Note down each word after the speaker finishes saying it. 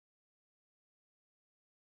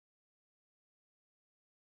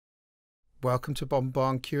Welcome to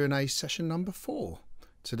Bombard Q&A session number 4.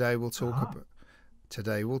 Today we'll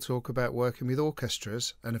talk about working with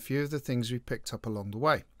orchestras and a few of the things we picked up along the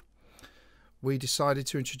way. We decided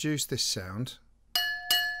to introduce this sound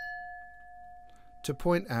to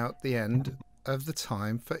point out the end of the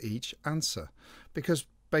time for each answer, because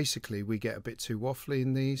basically we get a bit too waffly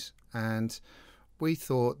in these, and we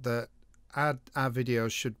thought that our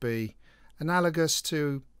videos should be analogous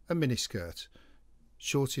to a miniskirt.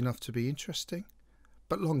 Short enough to be interesting,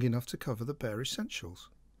 but long enough to cover the bare essentials.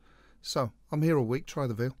 So, I'm here all week, try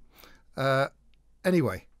the veal.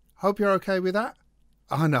 Anyway, hope you're okay with that.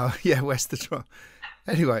 Oh no, yeah, where's the drum?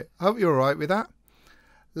 Anyway, hope you're alright with that.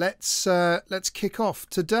 Let's kick off.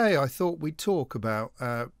 Today I thought we'd talk about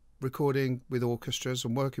recording with orchestras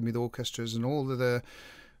and working with orchestras and all of the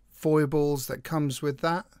foibles that comes with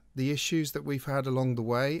that, the issues that we've had along the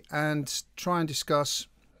way, and try and discuss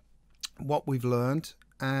what we've learned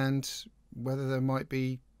and whether there might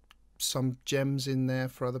be some gems in there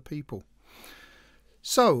for other people.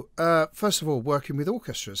 So first of all, working with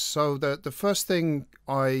orchestras. So the first thing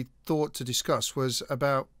I thought to discuss was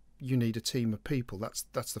about you need a team of people.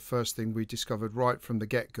 That's the first thing we discovered right from the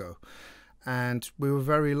get-go, and we were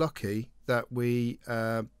very lucky that we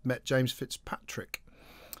met James Fitzpatrick,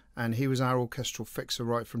 and he was our orchestral fixer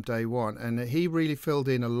right from day one, and he really filled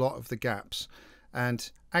in a lot of the gaps.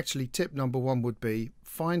 And actually, tip number 1 would be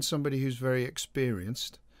find somebody who's very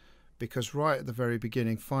experienced, because right at the very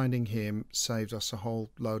beginning, finding him saved us a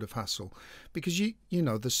whole load of hassle, because you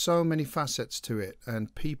know there's so many facets to it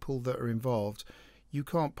and people that are involved. You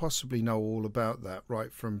can't possibly know all about that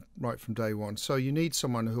right from day one. So you need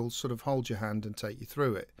someone who'll sort of hold your hand and take you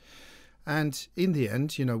through it. And in the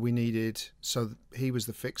end, you know, we needed, so he was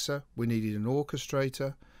the fixer. We needed an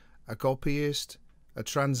orchestrator, a copyist, a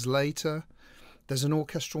translator. There's an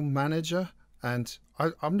orchestral manager, and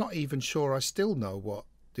I'm not even sure I still know what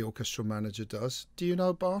the orchestral manager does. Do you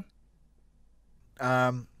know, Barn?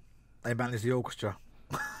 They manage the orchestra.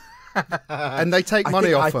 And they take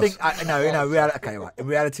money off us. In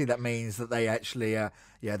reality, that means that they actually,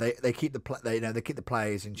 they keep the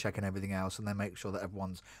players in check and everything else, and they make sure that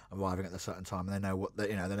everyone's arriving at a certain time, and they know what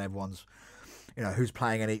then everyone's, who's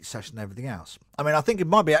playing in each session and everything else. I mean, I think it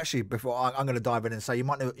might be actually, before I'm going to dive in and say, you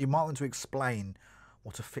might want to explain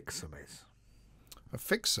what a fixer is. A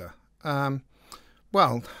fixer?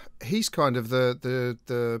 Well, he's kind of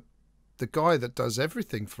the guy that does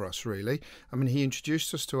everything for us, really. I mean, he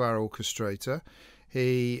introduced us to our orchestrator.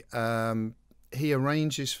 He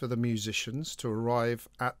arranges for the musicians to arrive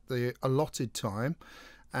at the allotted time.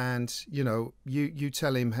 And, you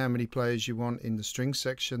tell him how many players you want in the string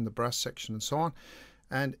section, the brass section, and so on.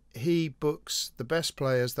 And he books the best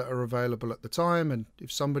players that are available at the time. And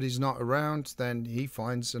if somebody's not around, then he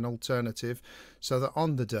finds an alternative so that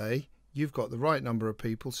on the day, you've got the right number of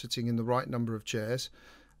people sitting in the right number of chairs.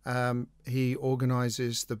 He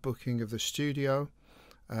organises the booking of the studio.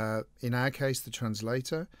 In our case, the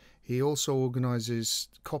translator. He also organises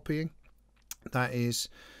copying. That is,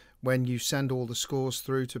 when you send all the scores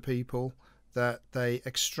through to people, that they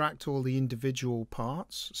extract all the individual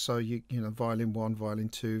parts. So violin 1, violin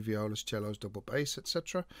 2, violas, cellos, double bass,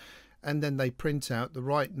 etc. And then they print out the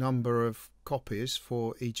right number of copies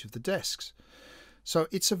for each of the desks. So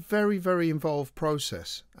it's a very, very involved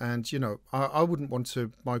process. And, I wouldn't want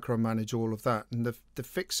to micromanage all of that. And the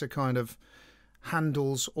fixer kind of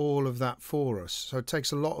handles all of that for us. So it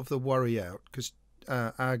takes a lot of the worry out, because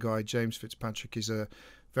our guy, James Fitzpatrick, is a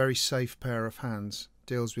very safe pair of hands,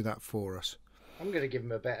 deals with that for us. I'm going to give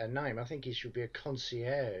him a better name. I think he should be a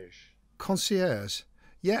concierge. Concierge?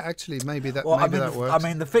 Yeah, actually, maybe that works. I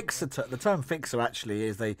mean, the term fixer actually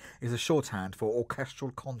is a shorthand for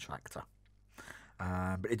orchestral contractor.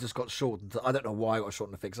 But it just got shortened. I don't know why it got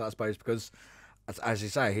shortened to fixer. I suppose because, as you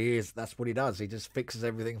say, that's what he does. He just fixes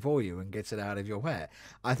everything for you and gets it out of your hair.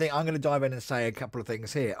 I think I'm going to dive in and say a couple of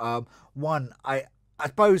things here. One, I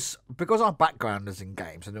suppose because our background is in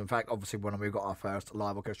games, and in fact, obviously, when we got our first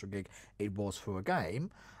live orchestral gig, it was for a game.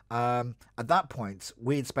 At that point,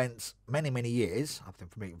 we'd spent many years, I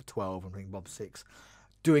think for me 12 and I think Bob 6,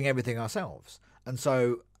 doing everything ourselves. And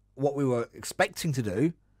so what we were expecting to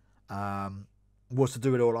do was to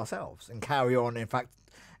do it all ourselves and carry on. In fact,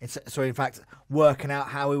 working out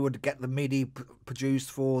how we would get the MIDI produced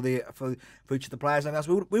for each of the players, and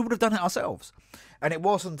we would have done it ourselves. And it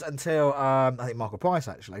wasn't until I think Michael Price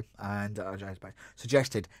actually and James Bates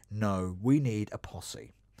suggested, no, we need a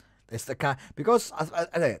posse. It's because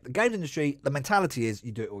the games industry, the mentality is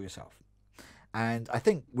you do it all yourself. And I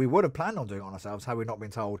think we would have planned on doing it on ourselves had we not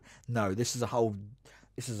been told, no, this is a whole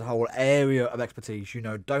this is a whole area of expertise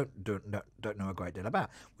don't know a great deal about,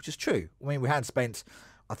 which is true. I mean,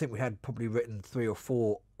 I think we had probably written 3 or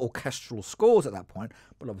 4 orchestral scores at that point,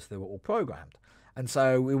 but obviously they were all programmed. And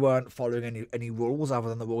so we weren't following any rules other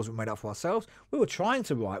than the rules we made up for ourselves. We were trying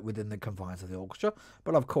to write within the confines of the orchestra,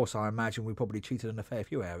 but of course I imagine we probably cheated in a fair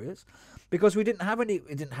few areas because we didn't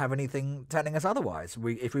have anything telling us otherwise.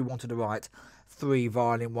 If we wanted to write 3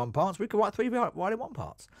 violin 1 parts, we could write 3 violin 1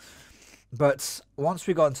 parts. But once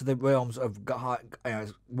we got into the realms of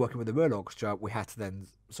working with the real orchestra, we had to then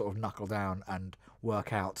sort of knuckle down and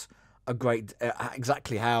work out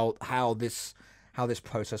exactly how this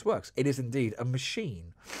process works. It is indeed a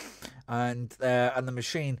machine, and the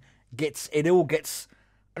machine gets,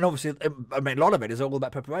 and obviously, I mean, a lot of it is all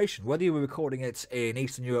about preparation. Whether you were recording it in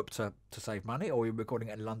Eastern Europe to save money, or you're recording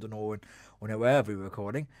it in London or wherever you're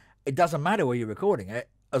recording, it doesn't matter where you're recording it,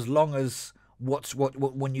 as long as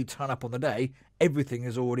when you turn up on the day, everything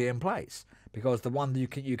is already in place. Because the one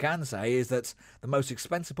that you can say is that the most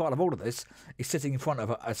expensive part of all of this is sitting in front of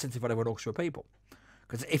an orchestra of people.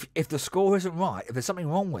 Because if the score isn't right, if there's something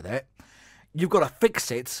wrong with it, you've got to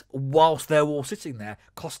fix it whilst they're all sitting there,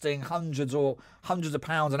 costing hundreds of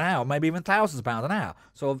pounds an hour, maybe even thousands of pounds an hour.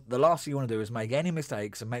 So the last thing you want to do is make any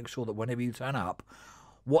mistakes and make sure that whenever you turn up,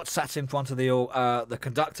 what's sat in front of the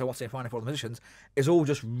conductor, what's in front of the musicians, is all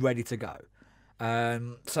just ready to go.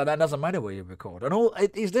 So that doesn't matter where you record. And all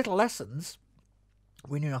these little lessons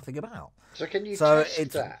we knew nothing about. So can you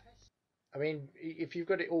test that? I mean, if you've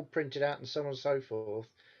got it all printed out and so on and so forth,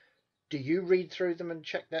 do you read through them and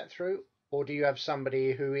check that through? Or do you have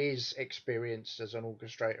somebody who is experienced as an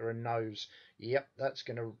orchestrator and knows, yep, that's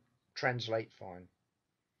going to translate fine?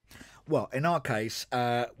 Well, in our case,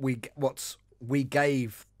 we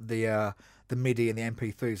gave the MIDI and the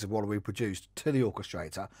MP3s of what we produced to the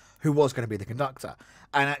orchestrator, who was going to be the conductor.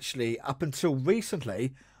 And actually, up until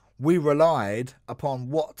recently, we relied upon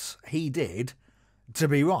what he did to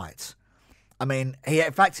be right. I mean,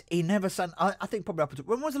 he never sent. I think probably up until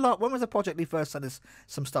when was the project he first sent us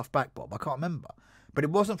some stuff back, Bob? I can't remember, but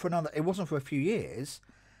it wasn't for a few years.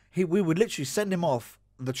 We would literally send him off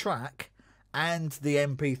the track and the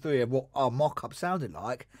MP3 of what our mock-up sounded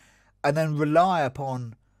like, and then rely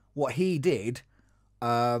upon what he did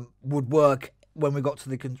would work when we got to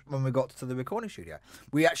the recording studio.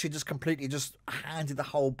 We actually just completely handed the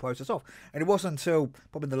whole process off, and it wasn't until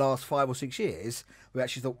probably the last 5 or 6 years we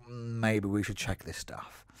actually thought maybe we should check this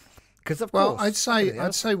stuff. Because of course, I'd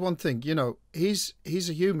say one thing. He's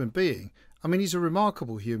a human being. I mean, he's a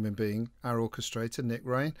remarkable human being, our orchestrator Nick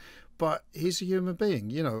Rain, but he's a human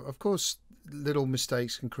being. Of course, little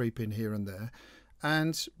mistakes can creep in here and there.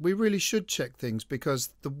 And we really should check things,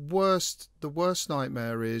 because the worst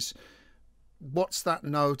nightmare is, what's that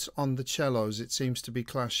note on the cellos? It seems to be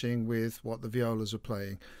clashing with what the violas are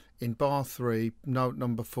playing in bar 3, note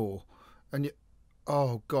number 4. And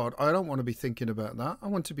oh God, I don't want to be thinking about that. I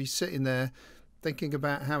want to be sitting there thinking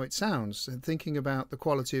about how it sounds and thinking about the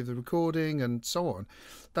quality of the recording and so on.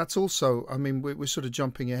 That's also, I mean, we're sort of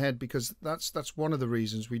jumping ahead, because that's one of the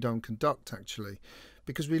reasons we don't conduct, actually.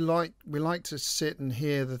 Because we like to sit and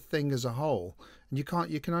hear the thing as a whole, and you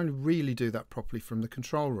can only really do that properly from the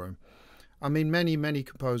control room. I mean, many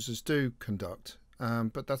composers do conduct,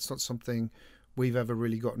 but that's not something we've ever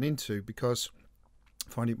really gotten into, because I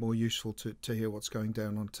find it more useful to hear what's going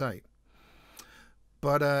down on tape.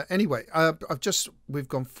 But anyway, we've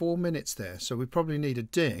gone 4 minutes there, so we probably need a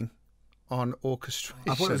ding on orchestration.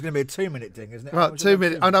 I thought it was going to be a 2-minute ding, isn't it? Well, 2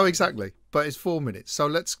 minutes. I know exactly, but it's 4 minutes. So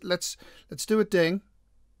let's do a ding.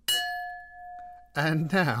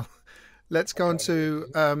 And now let's go on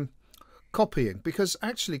to copying, because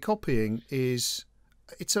actually copying it's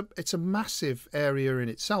a massive area in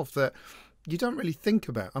itself that you don't really think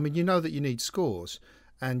about. I mean, you know that you need scores,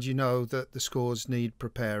 and you know that the scores need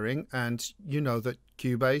preparing, and you know that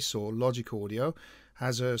Cubase or Logic Audio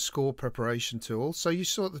has a score preparation tool. So you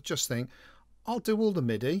sort of just think, I'll do all the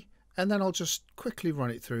MIDI, and then I'll just quickly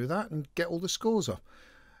run it through that and get all the scores up.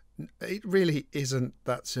 It really isn't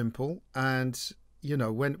that simple. And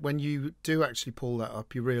when you do actually pull that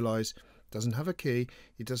up, you realize it doesn't have a key,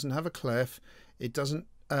 it doesn't have a clef, it doesn't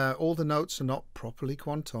all the notes are not properly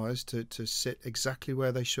quantized to sit exactly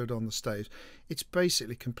where they should on the stage. It's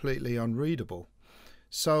basically completely unreadable.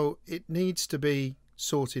 So it needs to be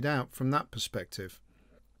sorted out from that perspective.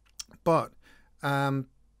 But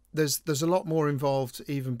there's a lot more involved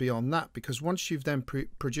even beyond that, because once you've then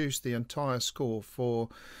produced the entire score for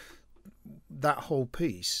that whole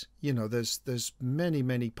piece, there's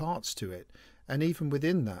many parts to it. And even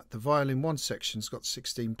within that, the violin 1 section's got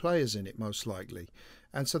 16 players in it, most likely.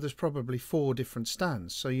 And so there's probably 4 different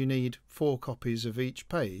stands. So you need 4 copies of each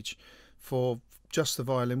page for just the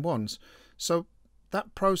violin ones. So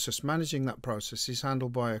that process, managing that process, is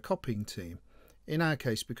handled by a copying team. In our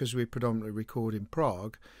case, because we predominantly record in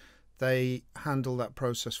Prague, they handle that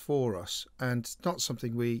process for us, and it's not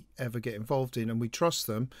something we ever get involved in, and we trust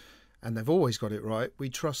them, and they've always got it right. We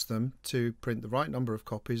trust them to print the right number of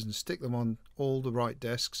copies and stick them on all the right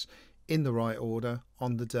desks in the right order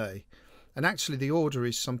on the day. And actually the order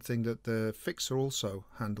is something that the fixer also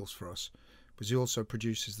handles for us, because he also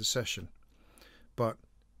produces the session. But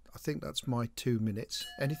I think that's my 2 minutes.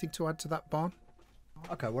 Anything to add to that, Barn?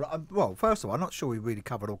 Okay, well, first of all, I'm not sure we really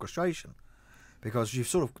covered orchestration, because you've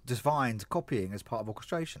sort of defined copying as part of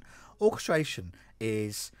orchestration. Orchestration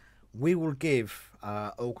is, we will give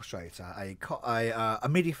orchestrator a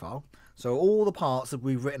MIDI file, so all the parts that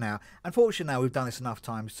we've written out. Unfortunately, now we've done this enough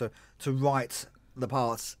times to write the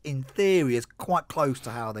parts in theory is quite close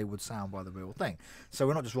to how they would sound by the real thing. So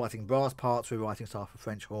we're not just writing brass parts, we're writing stuff for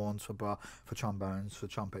French horns, for trombones, for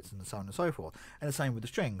trumpets, and so on and so forth. And the same with the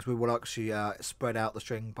strings. We will actually spread out the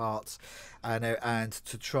string parts and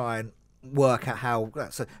to try and work out how.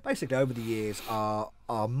 So basically, over the years, our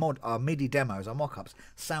MIDI demos, our mock-ups,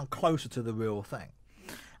 sound closer to the real thing.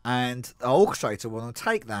 And our orchestrator will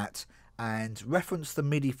take that and reference the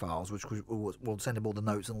MIDI files, which will send them all the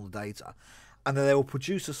notes and all the data, and then they will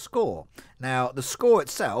produce a score. Now, the score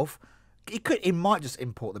itself, it might just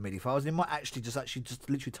import the MIDI files, and he might actually just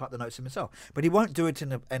literally type the notes in himself. But he won't do it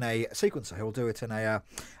in a sequencer. He'll do it in a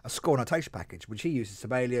score notation package, which he uses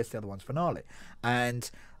Sibelius, the other one's Finale,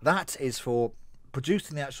 and that is for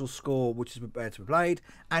producing the actual score, which is prepared to be played,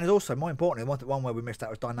 and is also, more importantly, one where we missed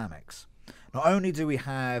out was dynamics. Not only do we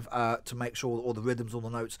have to make sure that all the rhythms, all the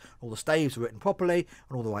notes, all the staves are written properly,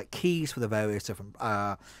 and all the right keys for the various different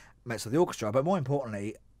members of the orchestra, but more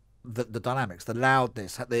importantly, the dynamics, the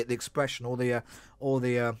loudness, the expression, all the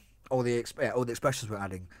expressions we're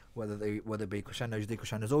adding, whether it be crescendos,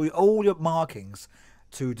 decrescendos, all your markings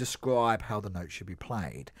to describe how the notes should be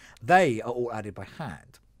played. They are all added by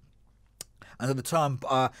hand. And at the time,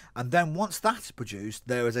 and then once that's produced,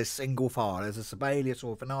 there is a single file. There's a Sibelius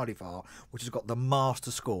or a Finale file, which has got the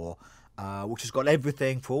master score, which has got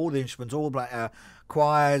everything for all the instruments, all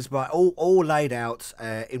choirs, but all laid out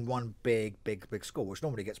in one big score, which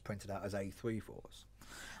normally gets printed out as A3 for us.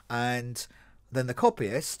 And then the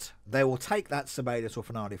copyist, they will take that Sibelius or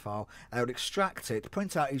Finale file, they will extract it,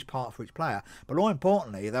 print out each part for each player. But more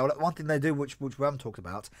importantly, one thing they do, which we haven't talked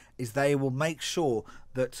about, is they will make sure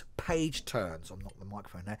that page turns, I'm not the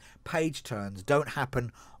microphone there, page turns don't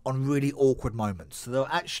happen on really awkward moments. So they'll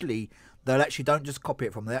actually don't just copy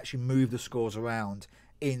it from, they actually move the scores around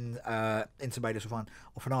in Sibelius or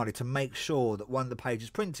Finale to make sure that when the page is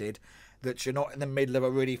printed, that you're not in the middle of a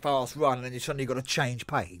really fast run and then you suddenly got to change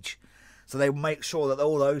page. So they make sure that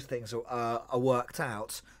all those things are worked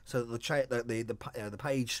out, so that the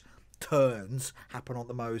page turns happen on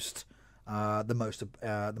the most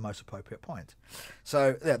appropriate point.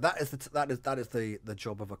 So yeah, that is the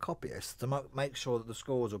job of a copyist, to make sure that the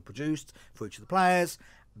scores are produced for each of the players,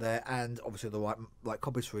 and obviously the right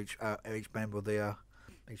copies for each member of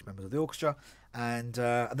the orchestra, and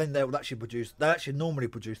then they will actually normally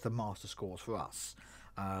produce the master scores for us,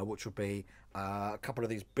 which will be a couple of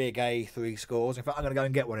these big A3 scores. In fact, I'm going to go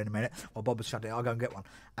and get one in a minute. While Bob is shutting it, I'll go and get one.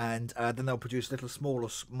 And then they'll produce little smaller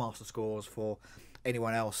master scores for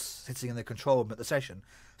anyone else sitting in the control room at the session,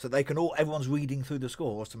 so they can everyone's reading through the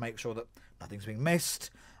scores to make sure that nothing's being missed,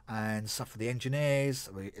 and stuff for the engineers.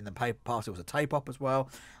 In the paper part, it was a tape op as well,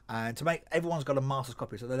 and to make everyone's got a master's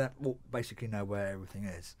copy, so they will basically know where everything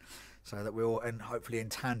is, so that we're all, and hopefully in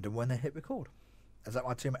tandem when they hit record. Is that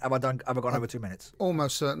my 2 minutes? Have I gone over 2 minutes?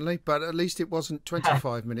 Almost certainly, but at least it wasn't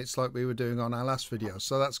 25 minutes like we were doing on our last video,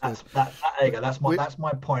 so that's good. There you go. That's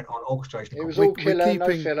my point on orchestration. It was all killer, no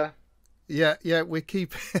filler. Yeah, we're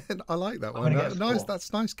keeping. I like that one.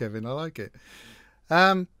 That's nice, Kevin. I like it.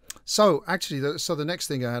 So actually, the next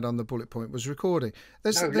thing I had on the bullet point was recording.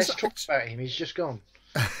 Let's talk about him. He's just gone.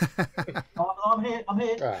 I'm here.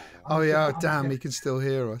 Right. Oh yeah, damn! He can still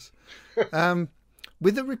hear us.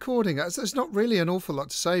 With the recording, there's not really an awful lot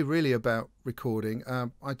to say really about recording.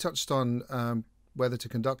 I touched on whether to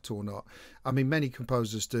conduct or not. I mean, many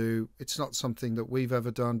composers do. It's not something that we've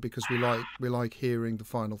ever done because we like hearing the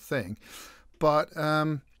final thing. But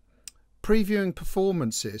previewing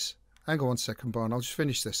performances. Hang on 1 second, Barn. I'll just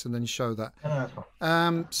finish this and then show that.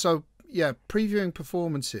 So yeah, previewing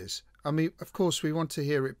performances. I mean, of course, we want to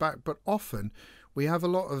hear it back, but often we have a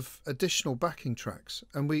lot of additional backing tracks,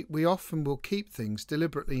 and we often will keep things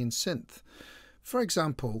deliberately in synth. For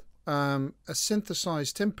example, a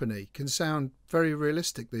synthesized timpani can sound very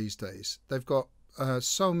realistic these days. They've got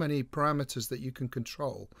so many parameters that you can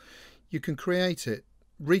control. You can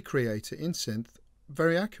recreate it in synth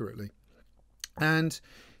very accurately. And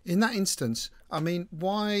in that instance, I mean,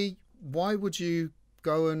 why would you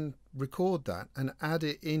go and record that and add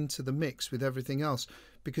it into the mix with everything else?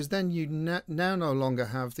 Because then you now no longer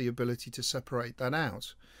have the ability to separate that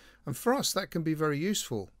out. And for us, that can be very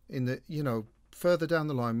useful in the, further down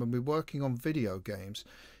the line when we're working on video games.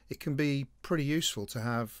 It can be pretty useful to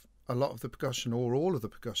have a lot of the percussion or all of the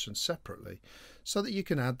percussion separately, so that you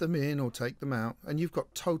can add them in or take them out, and you've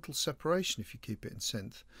got total separation if you keep it in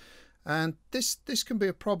synth. And this can be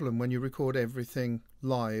a problem when you record everything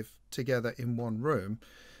live together in one room.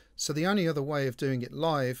 So the only other way of doing it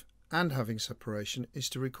live and having separation is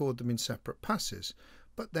to record them in separate passes.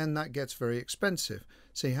 But then that gets very expensive.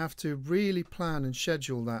 So you have to really plan and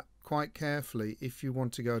schedule that quite carefully if you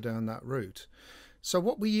want to go down that route. So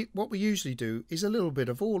what we usually do is a little bit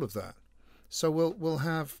of all of that. So we'll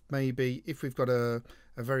have, maybe if we've got a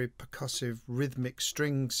very percussive rhythmic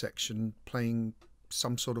string section playing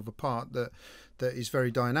some sort of a part that is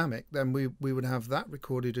very dynamic, then we would have that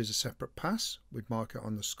recorded as a separate pass. We'd mark it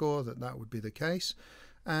on the score that would be the case.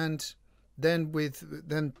 And then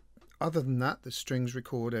other than that, the strings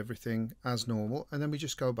record everything as normal, and then we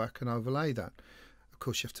just go back and overlay that. Of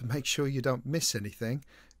course, you have to make sure you don't miss anything,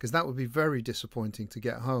 because that would be very disappointing to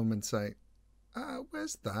get home and say,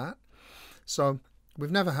 where's that? So we've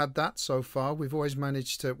never had that so far. We've always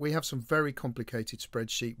managed to, we have some very complicated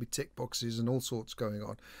spreadsheet with tick boxes and all sorts going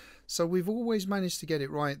on. So we've always managed to get it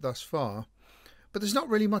right thus far. But there's not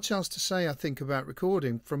really much else to say, I think, about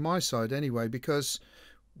recording from my side anyway, because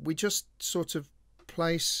we just sort of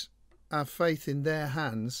place our faith in their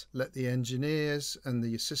hands, let the engineers and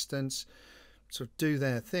the assistants sort of do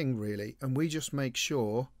their thing, really. And we just make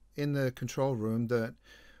sure in the control room that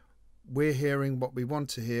we're hearing what we want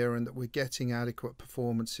to hear and that we're getting adequate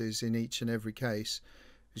performances in each and every case.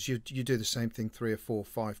 Because you do the same thing 3 or 4 or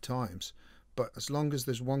 5 times. But as long as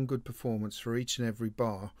there's one good performance for each and every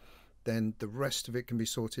bar, then the rest of it can be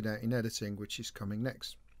sorted out in editing, which is coming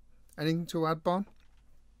next. Anything to add, Bon?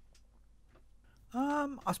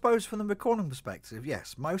 I suppose from the recording perspective,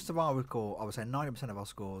 yes, most of our I would say 90% of our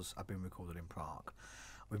scores have been recorded in Prague.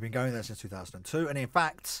 We've been going there since 2002, and in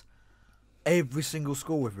fact, every single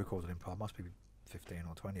score we've recorded in Prague, must be 15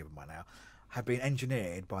 or 20 of them by now, have been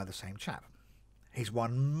engineered by the same chap. He's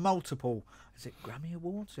won multiple, is it Grammy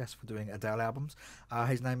Awards? Yes, for doing Adele albums.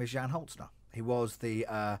 His name is Jan Holtzner. He was the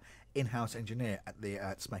in-house engineer at the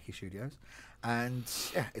Smeky Studios. And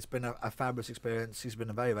yeah, it's been a fabulous experience. He's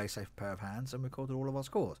been a very, very safe pair of hands and recorded all of our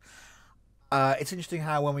scores. It's interesting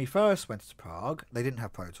how when we first went to Prague, they didn't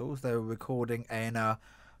have Pro Tools. They were recording in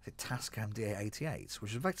Tascam DA88,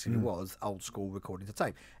 which effectively was old school recording to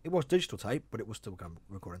tape. It was digital tape, but it was still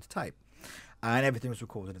recording to tape. And everything was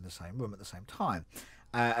recorded in the same room at the same time.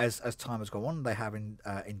 As time has gone on, they have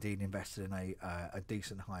indeed invested in a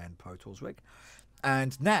decent high-end Pro Tools rig.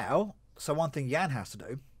 And now, so one thing Jan has to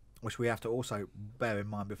do, which we have to also bear in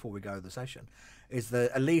mind before we go to the session, is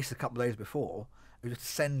that at least a couple of days before, we just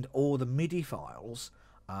send all the MIDI files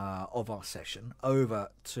of our session over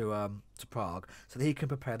to Prague so that he can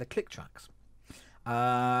prepare the click tracks.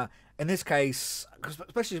 In this case,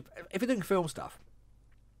 especially if you're doing film stuff,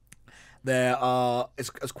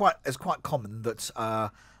 it's quite common that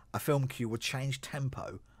a film cue would change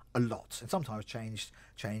tempo a lot, and sometimes change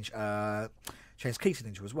key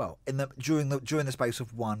signature as well during the space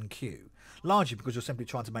of one cue, largely because you're simply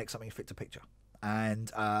trying to make something fit to picture.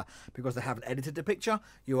 And because they haven't edited the picture,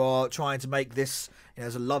 you are trying to make this,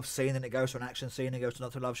 there's a love scene, and it goes to an action scene, and it goes to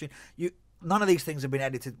another love scene. None of these things have been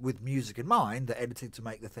edited with music in mind. They're edited to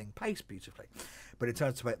make the thing pace beautifully. But in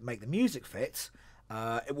terms of make the music fit,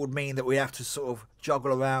 it would mean that we have to sort of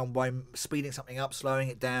juggle around by speeding something up, slowing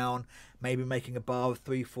it down, maybe making a bar of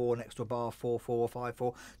 3/4 next to a bar of 4/4 or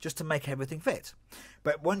 5/4, just to make everything fit.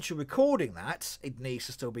 But once you're recording that, it needs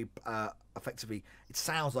to still be effectively. It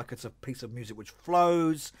sounds like it's a piece of music which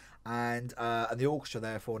flows, and the orchestra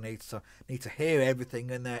therefore needs to hear everything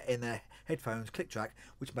in their headphones click track,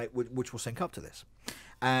 which will sync up to this.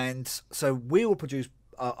 And so we will produce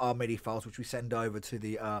our MIDI files, which we send over to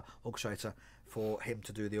the orchestrator for him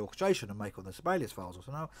to do the orchestration and make all the Sibelius files or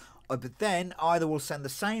something. But then either we'll send the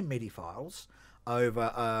same MIDI files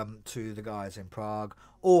over to the guys in Prague,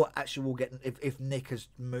 or actually we'll get, if Nick has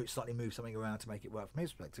slightly moved something around to make it work from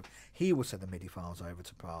his perspective, he will send the MIDI files over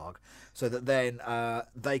to Prague so that then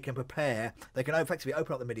they can effectively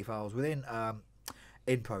open up the MIDI files within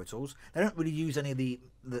in Pro Tools. They don't really use any of the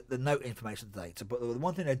note information data, but the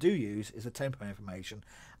one thing they do use is the tempo information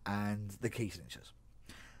and the key signatures.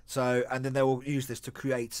 So, and then they will use this to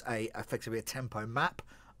create effectively a tempo map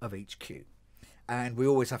of each cue. And we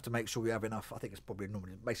always have to make sure we have enough. I think it's probably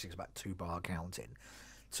normally basically it's about 2-bar counting.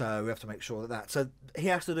 So we have to make sure that. So he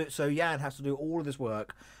has to do. So Jan has to do all of this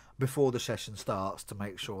work before the session starts to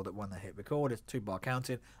make sure that when they hit record, it's 2-bar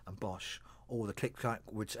counting, and bosh, all the click clack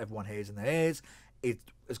which everyone hears in their ears, it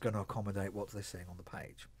is going to accommodate what they're seeing on the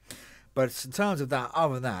page. But in terms of that,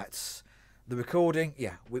 other than that, the recording,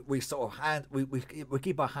 yeah, we sort of we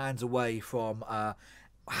keep our hands away from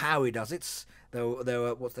how he does it. There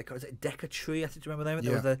were what's they call it, a Deca tree, I think. Do you remember that?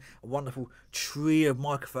 Yeah. There was a wonderful tree of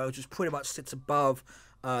microphones, which pretty much sits above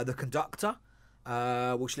the conductor,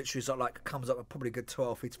 which literally is like comes up probably a good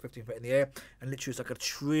 12 feet to 15 feet in the air, and literally is like a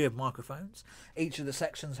tree of microphones. Each of the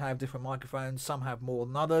sections have different microphones. Some have more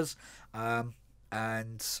than others, and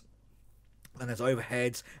there's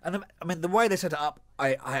overheads. And I mean, the way they set it up,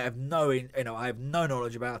 I have no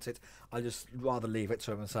knowledge about it. I just rather leave it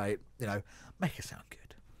to them and say, make it sound good.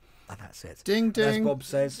 And that's it. Ding ding. As Bob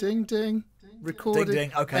says. Ding ding. Recording. Ding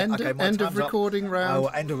ding. Okay. End, Okay. My end of time's up. recording I round. will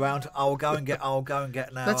end a round. I'll go and get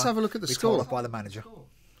now. Let's have a look at the be score. told off by the manager.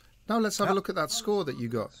 No, let's have a look at that score that you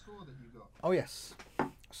got. Oh yes.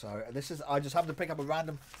 So this is. I just happened to pick up a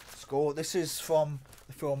random score. This is from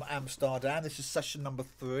the film Amsterdam. This is session number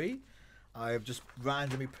 3. I have just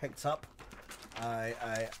randomly picked up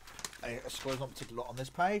a score. There's not particularly a lot on this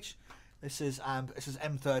page. This is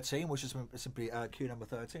M13, which is simply cue number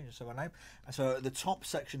 13, just so I name. And so at the top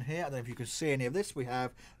section here, I don't know if you can see any of this. We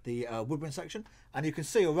have the woodwind section, and you can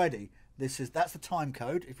see already that's the time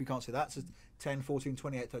code. If you can't see that, it's 10, 14,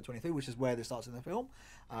 28, 30, 23, which is where this starts in the film.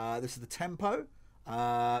 This is the tempo.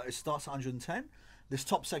 It starts at 110. This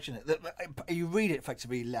top section, you read it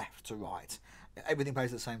effectively left to right. Everything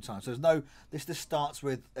plays at the same time. So there's no. This starts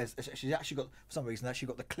with. She's actually got, for some reason, actually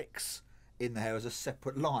got the clicks in there as a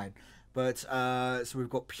separate line. But so we've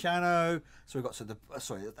got piano. So we've got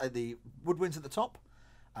the woodwinds at the top.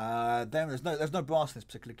 Then there's no brass in this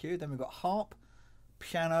particular cue. Then we've got harp,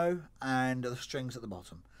 piano, and the strings at the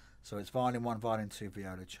bottom. So it's violin 1, violin 2,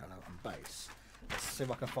 viola, cello, and bass. Let's see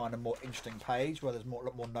if I can find a more interesting page where there's a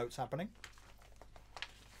lot more notes happening.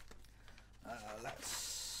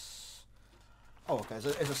 Oh, okay. So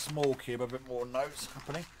it's a small cube, a bit more notes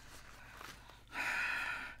happening.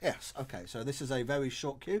 Yes, okay, so this is a very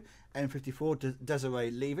short cue, M54, Desiree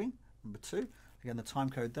leaving, number 2. Again, the time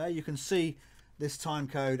code there. You can see this time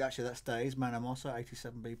code, actually that stays, Mano Mossa,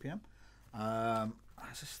 87 BPM.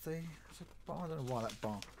 Is this the bar? I don't know why that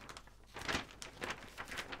bar.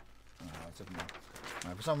 It doesn't matter.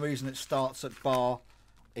 No, for some reason it starts at bar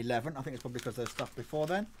 11. I think it's probably because there's stuff before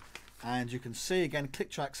then. And you can see, again, click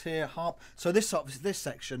tracks here, harp. So this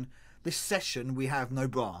session, we have no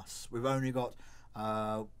brass. We've only got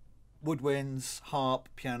woodwinds, harp,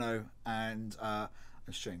 piano, and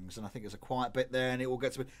strings, and I think there's a quiet bit there, and it all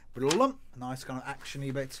gets a bit a nice kind of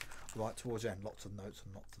actiony bit right towards the end. Lots of notes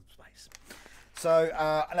and lots of space. So,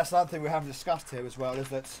 and that's another thing we haven't discussed here as well, is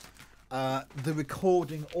that the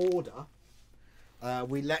recording order.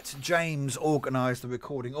 We let James organise the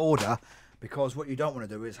recording order, because what you don't want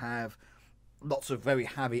to do is have lots of very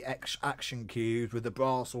heavy action cues with the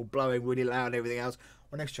brass all blowing really loud and everything else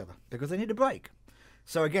on next to each other, because they need a break.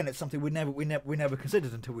 So again, it's something we never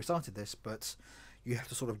considered until we started this, but you have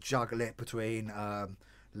to sort of juggle it between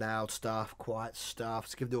loud stuff, quiet stuff,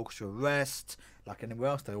 to give the orchestra a rest, like anywhere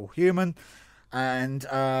else. They're all human, and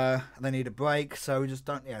they need a break. So we just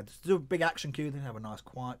just do a big action cue, then have a nice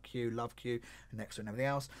quiet cue, love cue, next to it and everything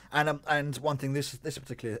else. And one thing this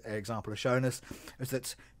particular example has shown us is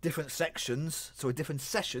that different sections, so different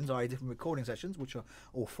sessions, i.e. different recording sessions, which are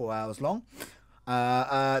all 4 hours long,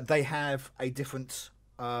 they have a different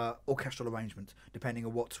orchestral arrangement depending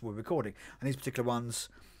on what we're recording. And these particular ones,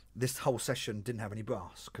 this whole session didn't have any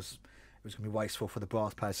brass because it was going to be wasteful for the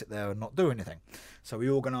brass player to sit there and not do anything. So we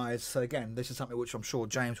organised. So again, this is something which I'm sure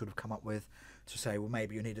James would have come up with, to say, well,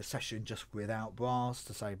 maybe you need a session just without brass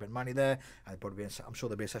to save a bit of money there. And probably I'm sure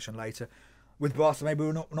there'll be a session later with brass, and maybe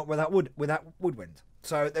we're not without woodwind.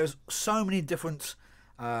 So there's so many different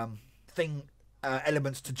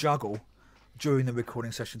elements to juggle during the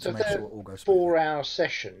recording session to make sure it all goes smoothly. 4-hour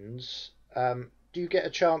sessions. Do you get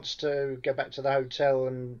a chance to go back to the hotel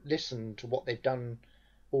and listen to what they've done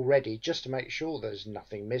already, just to make sure there's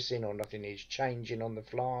nothing missing or nothing needs changing on the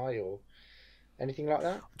fly or anything like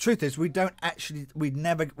that? Truth is, truth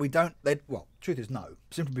is no,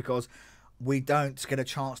 simply because we don't get a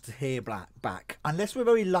chance to hear back unless we're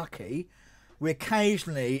very lucky. We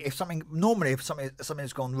occasionally, if something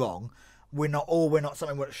has gone wrong, we're not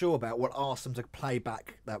something we're not sure about, we'll ask them to play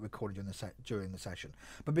back that recording during the session.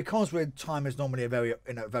 But because time is normally very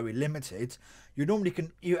limited, you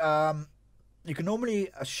can normally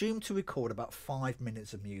assume to record about 5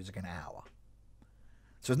 minutes of music an hour.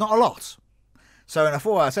 So it's not a lot. So in a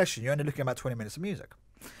 4-hour session, you're only looking at about 20 minutes of music.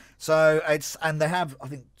 So and they have, I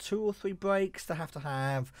think, 2 or 3 breaks they have to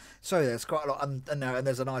have. So there's quite a lot, and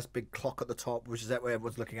there's a nice big clock at the top, which is where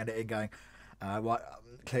everyone's looking at it and going,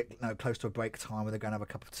 close to a break time where they're going to have a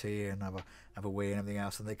cup of tea and have a wee and everything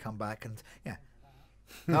else, and they come back and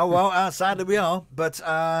oh well, sadly we are, but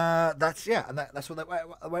that's that's the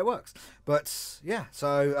way it works. But yeah,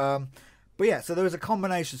 so so there is a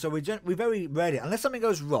combination. So we very rarely, unless something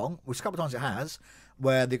goes wrong, which a couple of times it has,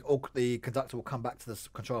 where the conductor will come back to the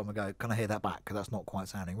control room and go, "Can I hear that back? Because that's not quite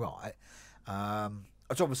sounding right."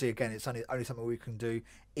 Which obviously, again, it's only something we can do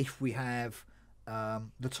if we have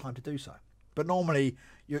the time to do so. But normally,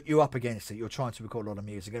 you're up against it. You're trying to record a lot of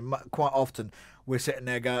music, and quite often we're sitting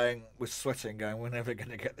there we're sweating, going, "We're never going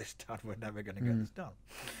to get this done. We're never going to get this done."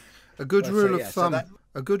 A good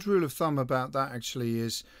rule of thumb about that actually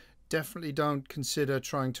is definitely don't consider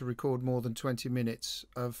trying to record more than 20 minutes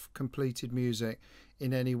of completed music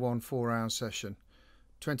in any one 4-hour session.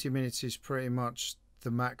 20 minutes is pretty much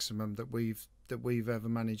the maximum that we've ever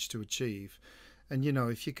managed to achieve. And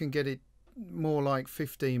if you can get it more like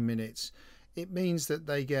 15 minutes, it means that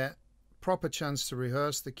they get proper chance to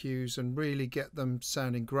rehearse the cues and really get them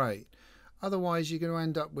sounding great. Otherwise, you're going to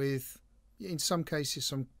end up with, in some cases,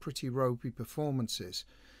 some pretty ropey performances.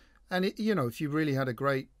 And if you really had a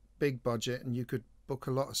great big budget and you could book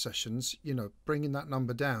a lot of sessions, bringing that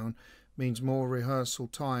number down means more rehearsal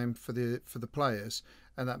time for the players,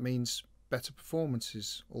 and that means better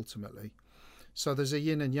performances ultimately. So there's a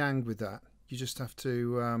yin and yang with that. You just have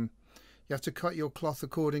to cut your cloth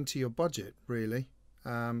according to your budget, really.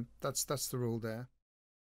 That's the rule there.